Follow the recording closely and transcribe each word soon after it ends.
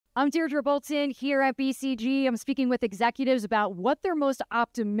I'm Deirdre Bolton here at BCG. I'm speaking with executives about what they're most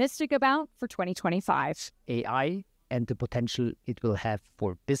optimistic about for 2025. AI and the potential it will have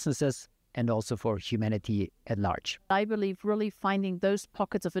for businesses and also for humanity at large. I believe really finding those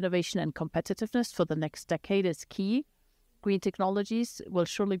pockets of innovation and competitiveness for the next decade is key. Green technologies will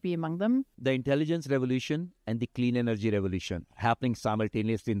surely be among them. The intelligence revolution and the clean energy revolution happening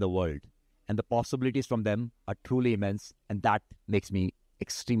simultaneously in the world, and the possibilities from them are truly immense, and that makes me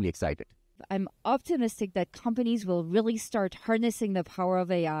extremely excited. I'm optimistic that companies will really start harnessing the power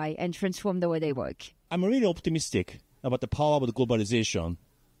of AI and transform the way they work. I'm really optimistic about the power of the globalization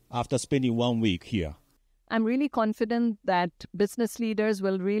after spending 1 week here. I'm really confident that business leaders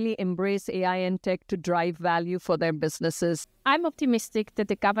will really embrace AI and tech to drive value for their businesses. I'm optimistic that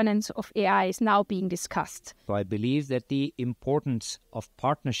the governance of AI is now being discussed. So I believe that the importance of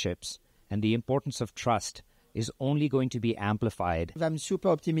partnerships and the importance of trust is only going to be amplified. I'm super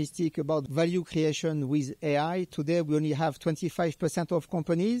optimistic about value creation with AI. Today, we only have 25% of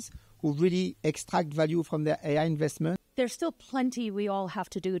companies who really extract value from their AI investment. There's still plenty we all have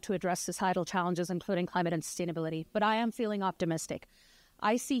to do to address societal challenges, including climate and sustainability, but I am feeling optimistic.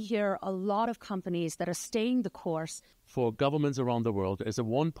 I see here a lot of companies that are staying the course. For governments around the world, there's a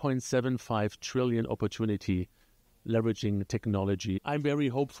 1.75 trillion opportunity leveraging technology. I'm very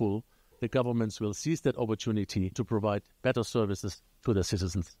hopeful the governments will seize that opportunity to provide better services to their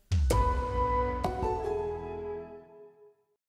citizens.